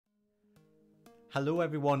Hello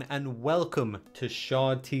everyone and welcome to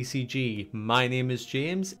Shard TCG. My name is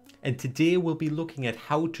James and today we'll be looking at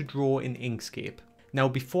how to draw in Inkscape. Now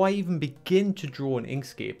before I even begin to draw in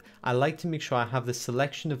Inkscape, I like to make sure I have the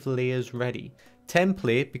selection of layers ready.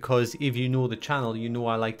 Template, because if you know the channel, you know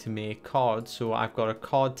I like to make cards, so I've got a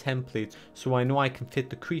card template so I know I can fit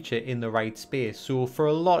the creature in the right space. So for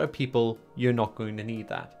a lot of people, you're not going to need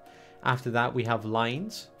that. After that we have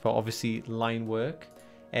lines for obviously line work.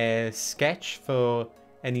 Sketch for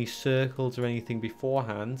any circles or anything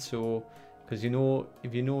beforehand, so because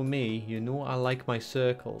if you know me, you know I like my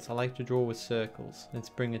circles. I like to draw with circles. Let's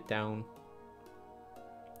bring it down,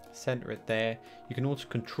 center it there. You can also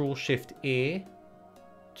Control Shift A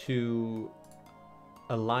to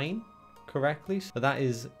align correctly, so that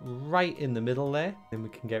is right in the middle there. Then we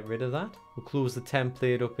can get rid of that. We'll close the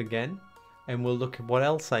template up again and we'll look at what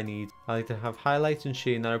else I need. I like to have highlights and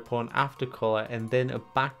shading that I put on after color, and then a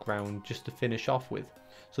background just to finish off with.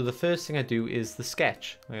 So the first thing I do is the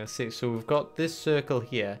sketch. Like I say, so we've got this circle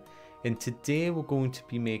here, and today we're going to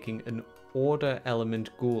be making an order element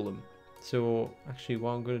golem. So actually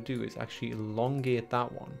what I'm going to do is actually elongate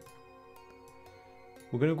that one.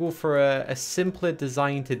 We're going to go for a simpler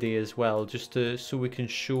design today as well, just so we can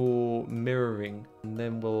show mirroring. And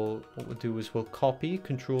then what we'll do is we'll copy,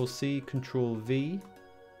 Control C, Control V.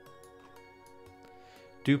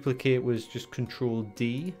 Duplicate was just Control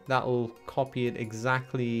D. That'll copy it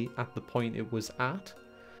exactly at the point it was at.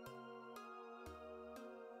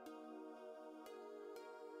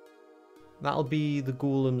 That'll be the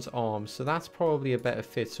golem's arm, so that's probably a better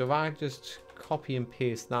fit. So if I just copy and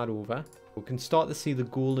paste that over, we can start to see the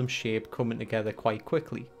golem shape coming together quite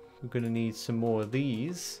quickly. We're going to need some more of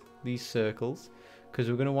these circles, because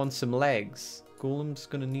we're going to want some legs. Golem's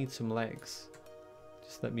going to need some legs.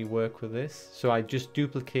 Just let me work with this. So I just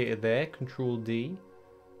duplicated there, Control D,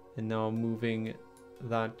 and now I'm moving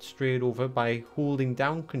that straight over by holding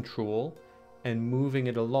down Control and moving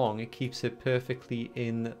it along. It keeps it perfectly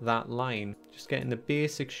in that line. Just getting the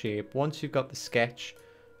basic shape. Once you've got the sketch,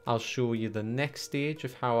 I'll show you the next stage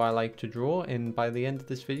of how I like to draw, and by the end of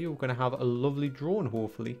this video we're going to have a lovely drawing,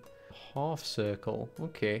 hopefully. Half circle,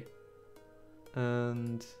 okay.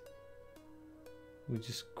 And we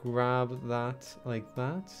just grab that like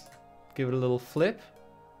that. Give it a little flip.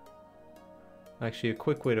 Actually, a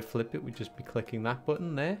quick way to flip it would just be clicking that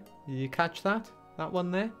button there. Did you catch that? That one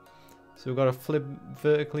there? So we've got to flip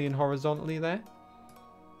vertically and horizontally there.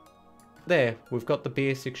 There, we've got the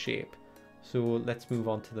basic shape. So let's move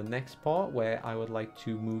on to the next part, where I would like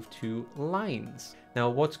to move to lines. Now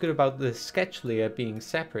what's good about the sketch layer being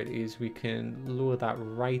separate is we can lower that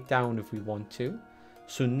right down if we want to.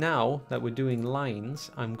 So now that we're doing lines,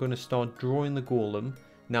 I'm going to start drawing the golem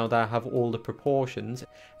now that I have all the proportions,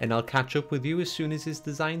 and I'll catch up with you as soon as his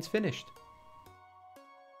design's finished.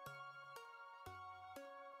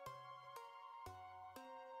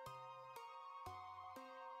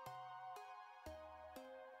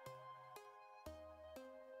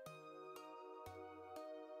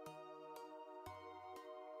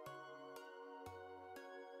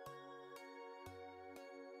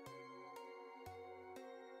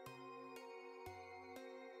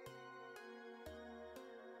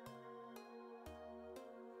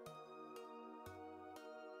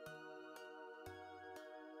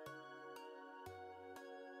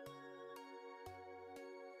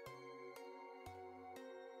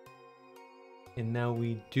 And now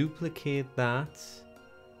we duplicate that,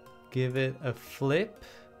 give it a flip,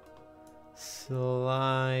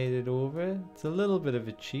 slide it over. It's a little bit of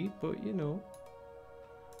a cheat, but you know,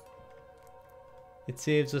 it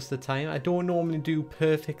saves us the time. I don't normally do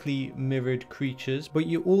perfectly mirrored creatures, but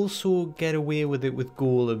you also get away with it with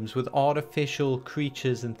golems. With artificial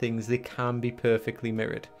creatures and things, they can be perfectly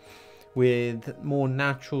mirrored. With more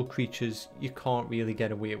natural creatures, you can't really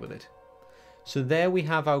get away with it. So there we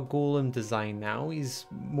have our golem design now. He's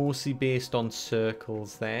mostly based on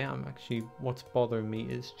circles there. What's bothering me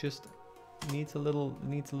is just needs a little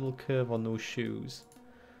curve on those shoes.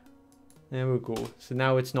 There we go. So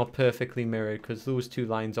now it's not perfectly mirrored because those two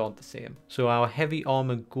lines aren't the same. So our heavy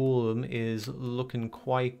armor golem is looking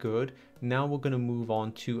quite good. Now we're going to move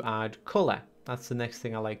on to add color. That's the next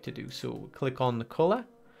thing I like to do. So we click on the color.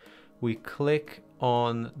 We click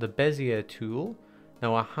on the bezier tool.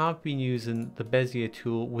 Now I have been using the bezier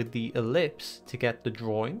tool with the ellipse to get the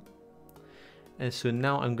drawing. And so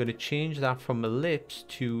now I'm going to change that from ellipse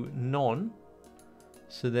to none.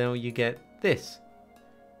 So now you get this.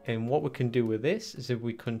 And what we can do with this is if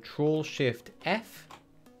we Control Shift F,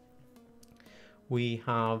 we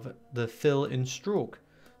have the fill and stroke.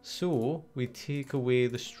 So we take away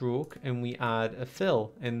the stroke and we add a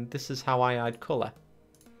fill, and this is how I add color,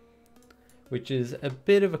 which is a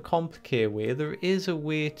bit of a complicated way. There is a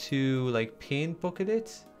way to like paint bucket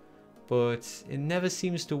it, but it never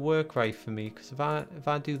seems to work right for me, because if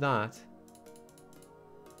I do that,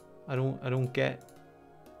 I don't get.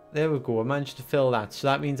 There we go, I managed to fill that. So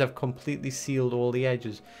that means I've completely sealed all the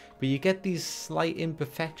edges. But you get these slight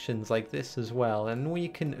imperfections like this as well. I know you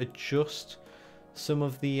can adjust some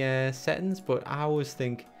of the settings, but I always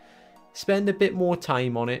think spend a bit more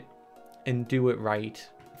time on it and do it right.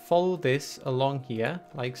 Follow this along here,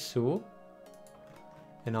 like so.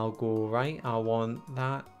 And I'll go, right, I want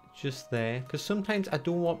that just there. Because sometimes I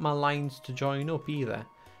don't want my lines to join up either.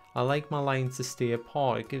 I like my lines to stay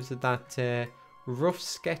apart. It gives it that rough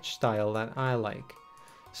sketch style that I like.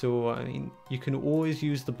 So I mean, you can always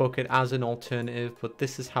use the bucket as an alternative, but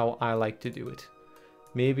this is how I like to do it.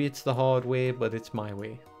 Maybe it's the hard way, but it's my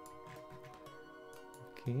way.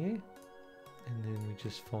 Okay, and then we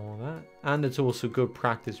just follow that. And it's also good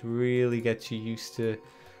practice, really gets you used to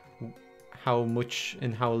how much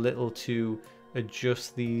and how little to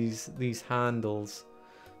adjust these handles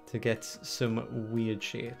to get some weird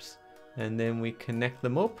shapes. And then we connect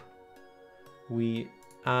them up. We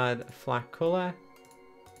add a flat color,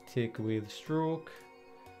 take away the stroke,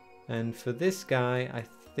 and for this guy I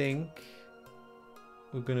think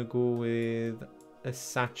we're gonna go with a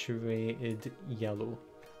saturated yellow.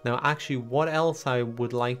 Now actually what else I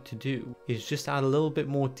would like to do is just add a little bit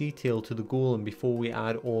more detail to the golem before we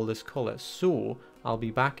add all this color. So I'll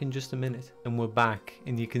be back in just a minute, and we're back,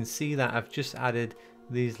 and you can see that I've just added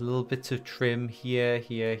these little bits of trim here,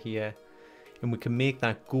 here, here. And we can make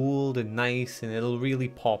that gold and nice, and it'll really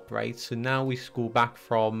pop, right? So now we go back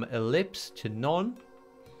from ellipse to none,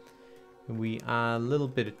 and we add a little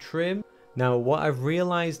bit of trim. Now what I've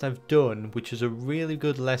realized I've done, which is a really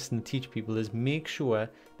good lesson to teach people, is make sure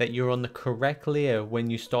that you're on the correct layer when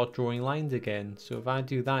you start drawing lines again. So if I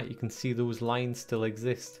do that, you can see those lines still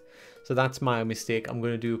exist. So that's my mistake. I'm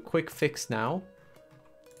going to do a quick fix now.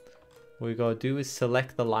 What we gotta do is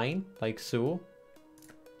select the line like so,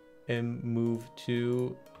 and move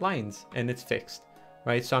to lines, and it's fixed,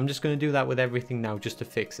 right? So I'm just going to do that with everything now just to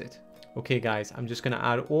fix it. Okay guys, I'm just going to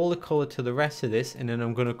add all the color to the rest of this, and then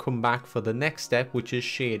I'm going to come back for the next step, which is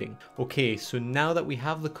shading. Okay, so now that we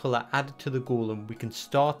have the color added to the golem, we can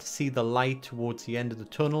start to see the light towards the end of the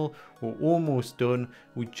tunnel. We're almost done.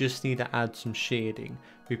 We just need to add some shading.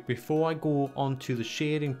 But before I go on to the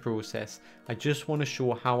shading process, I just want to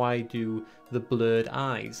show how I do the blurred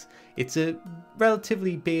eyes. It's a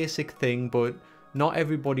relatively basic thing, but not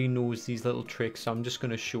everybody knows these little tricks, so I'm just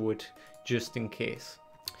going to show it just in case.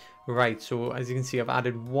 Right, so as you can see, I've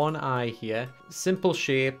added one eye here. Simple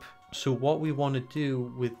shape. So what we want to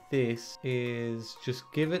do with this is just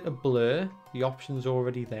give it a blur. The option's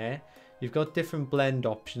already there. You've got different blend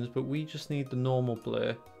options, but we just need the normal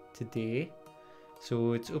blur today.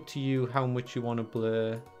 So it's up to you how much you want to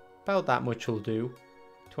blur. About that much will do.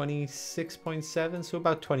 26.7, so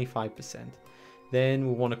about 25%. Then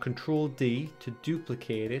we want to Control D to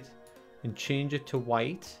duplicate it and change it to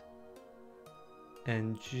white.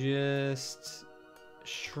 And just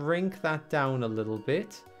shrink that down a little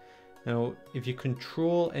bit. Now if you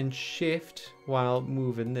Control and Shift while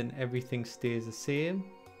moving, then everything stays the same.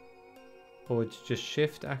 Or it's just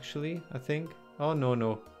Shift actually, I think. Oh no,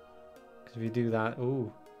 because if you do that,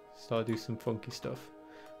 oh, start to do some funky stuff.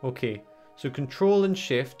 Okay, so Control and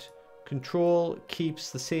Shift. Control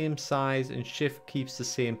keeps the same size and Shift keeps the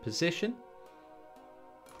same position.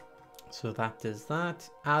 So that does that.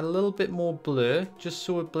 Add a little bit more blur just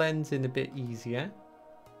so it blends in a bit easier.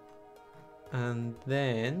 And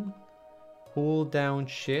then hold down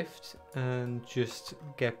Shift and just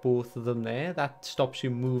get both of them there. That stops you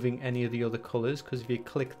moving any of the other colors, because if you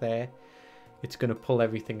click there, it's going to pull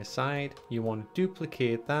everything aside. You want to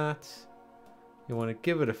duplicate that. You want to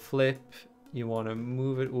give it a flip. You want to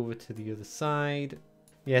move it over to the other side.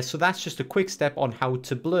 Yeah, so that's just a quick step on how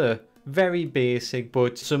to blur. Very basic,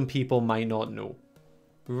 but some people might not know.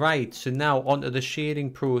 Right, so now onto the shading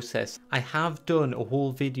process. I have done a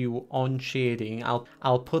whole video on shading.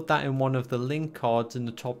 I'll put that in one of the link cards in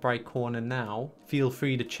the top right corner now. Feel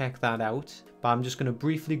free to check that out. But I'm just going to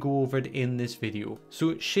briefly go over it in this video.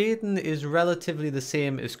 So shading is relatively the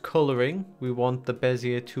same as coloring. We want the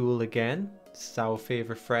Bezier tool again. This is our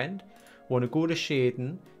favorite friend. We want to go to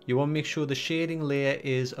shading. You want to make sure the shading layer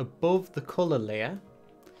is above the color layer.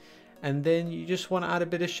 And then you just want to add a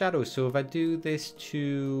bit of shadow. So if I do this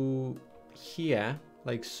to here,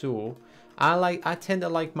 like so, I tend to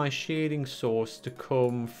like my shading source to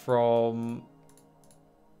come from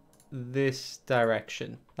this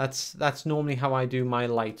direction. That's normally how I do my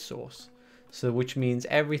light source. So which means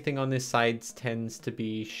everything on this side tends to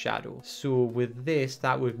be shadow. So with this,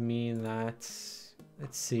 that would mean that,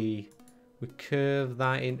 let's see, we curve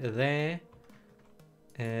that into there.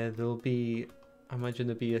 There'll be, I imagine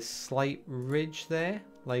there'll be a slight ridge there,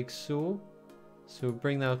 like so. So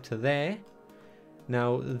bring that up to there.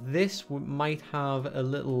 Now this might have a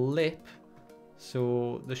little lip.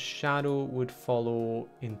 So the shadow would follow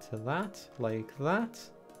into that, like that.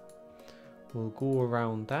 We'll go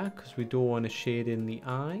around that because we don't want to shade in the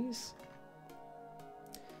eyes.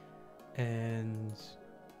 And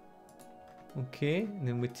okay, and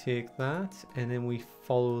then we take that and then we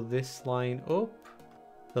follow this line up.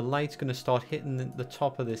 The light's going to start hitting the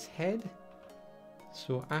top of this head.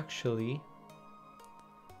 So actually,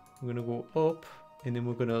 we're going to go up and then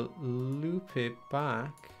we're going to loop it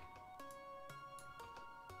back.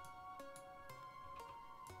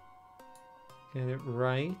 Get it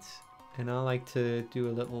right. And I like to do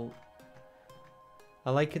a little,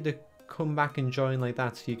 I like it to come back and join like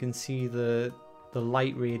that so you can see the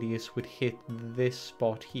light radius would hit this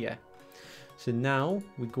spot here. So now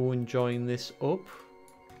we go and join this up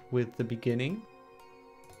with the beginning.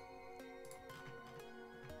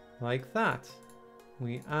 Like that.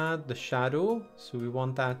 We add the shadow, so we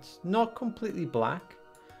want that not completely black,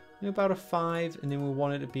 about a 5, and then we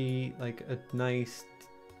want it to be like a nice,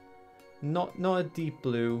 not a deep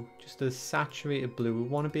blue, just a saturated blue. We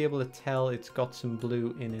want to be able to tell it's got some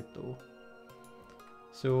blue in it though.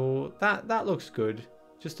 So that looks good,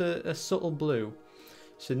 just a subtle blue.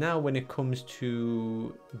 So now when it comes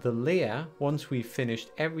to the layer, once we've finished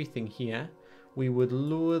everything here, we would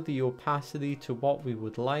lower the opacity to what we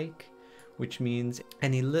would like, which means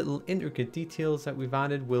any little intricate details that we've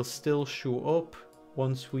added will still show up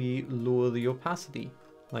once we lower the opacity.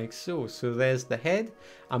 Like so. So there's the head.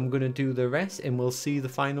 I'm going to do the rest and we'll see the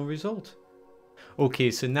final result. Okay,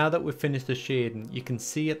 so now that we've finished the shading, you can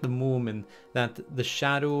see at the moment that the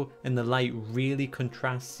shadow and the light really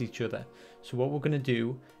contrasts each other. So what we're going to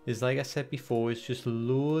do is, like I said before, is just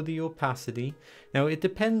lower the opacity. Now it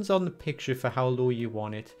depends on the picture for how low you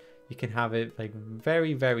want it. You can have it like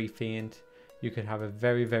very, very faint. You could have it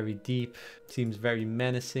very, very deep. Seems very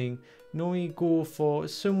menacing. Normally go for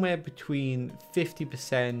somewhere between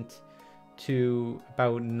 50% to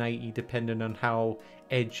about 90, depending on how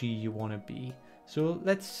edgy you want to be. So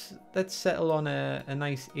let's settle on a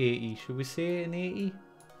nice 80. Should we say an 80?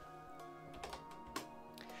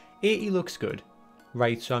 80 looks good.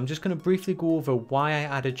 Right, so I'm just going to briefly go over why I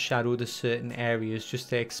added shadow to certain areas just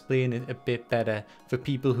to explain it a bit better for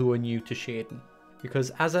people who are new to shading.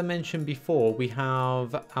 Because as I mentioned before, we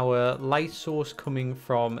have our light source coming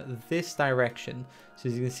from this direction. So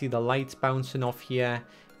as you can see, the light's bouncing off here.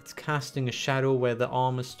 It's casting a shadow where the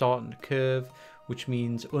arm is starting to curve, which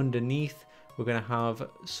means underneath we're going to have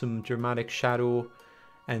some dramatic shadow,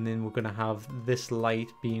 and then we're going to have this light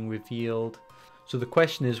being revealed. So the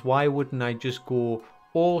question is, why wouldn't I just go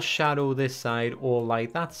all shadow this side, all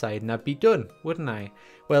light that side, and I'd be done, wouldn't I?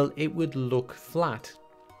 Well, it would look flat.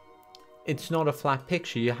 It's not a flat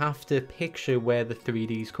picture. You have to picture where the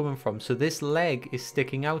 3D is coming from. So this leg is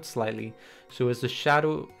sticking out slightly. So as the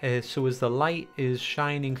shadow, so as the light is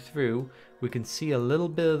shining through, we can see a little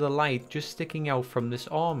bit of the light just sticking out from this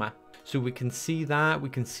armor. So we can see that. We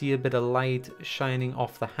can see a bit of light shining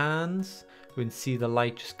off the hands. We can see the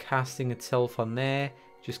light just casting itself on there,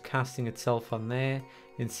 just casting itself on there.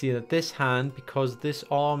 And see that this hand, because this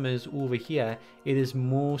arm is over here, it is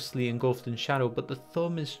mostly engulfed in shadow, but the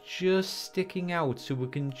thumb is just sticking out, so we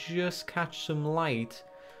can just catch some light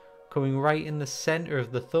coming right in the center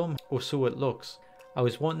of the thumb, or so it looks. I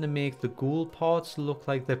was wanting to make the gold parts look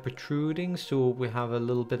like they're protruding, so we have a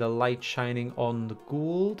little bit of light shining on the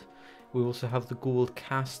gold. We also have the gold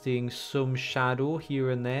casting some shadow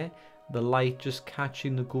here and there. The light just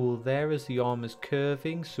catching the gold there as the arm is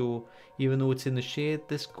curving, so even though it's in the shade,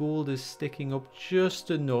 this gold is sticking up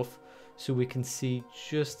just enough so we can see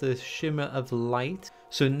just the shimmer of light.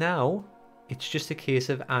 So now it's just a case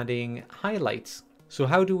of adding highlights. So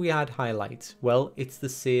how do we add highlights? Well, it's the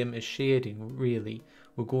same as shading, really.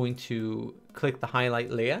 We're going to click the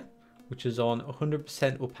highlight layer, which is on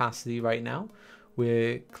 100% opacity right now.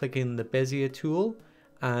 We're clicking the bezier tool,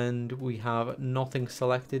 and we have nothing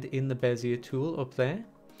selected in the bezier tool up there.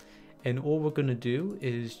 And all we're going to do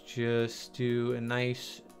is just do a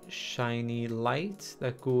nice shiny light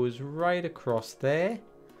that goes right across there.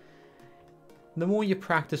 The more you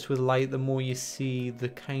practice with light, the more you see the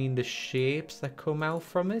kind of shapes that come out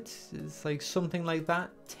from it. It's like something like that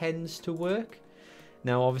tends to work.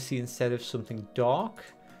 Now obviously, instead of something dark,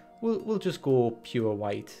 we'll just go pure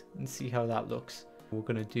white and see how that looks. We're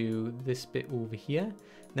going to do this bit over here.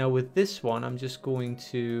 Now with this one, I'm just going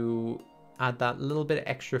to add that little bit of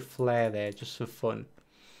extra flare there just for fun.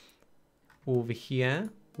 Over here,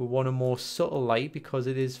 we want a more subtle light because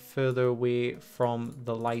it is further away from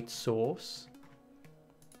the light source.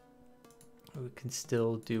 We can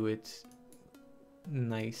still do it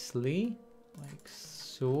nicely, like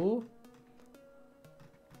so.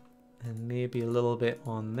 And maybe a little bit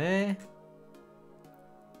on there.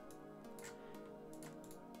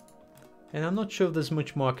 And I'm not sure if there's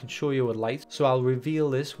much more I can show you with light, so I'll reveal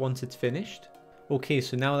this once it's finished. Okay,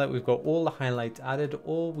 so now that we've got all the highlights added,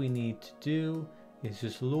 all we need to do is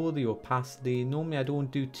just lower the opacity. Normally I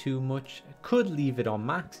don't do too much. I could leave it on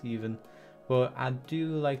max even, but I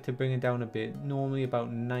do like to bring it down a bit, normally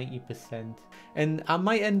about 90%. And I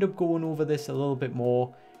might end up going over this a little bit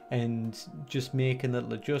more and just making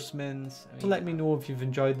little adjustments. So let me know if you've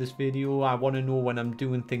enjoyed this video. I want to know when I'm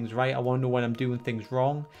doing things right. I want to know when I'm doing things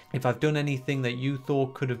wrong. If I've done anything that you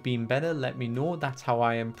thought could have been better, let me know. That's how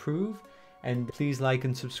I improve. And please like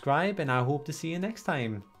and subscribe, and I hope to see you next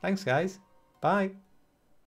time. Thanks guys. Bye.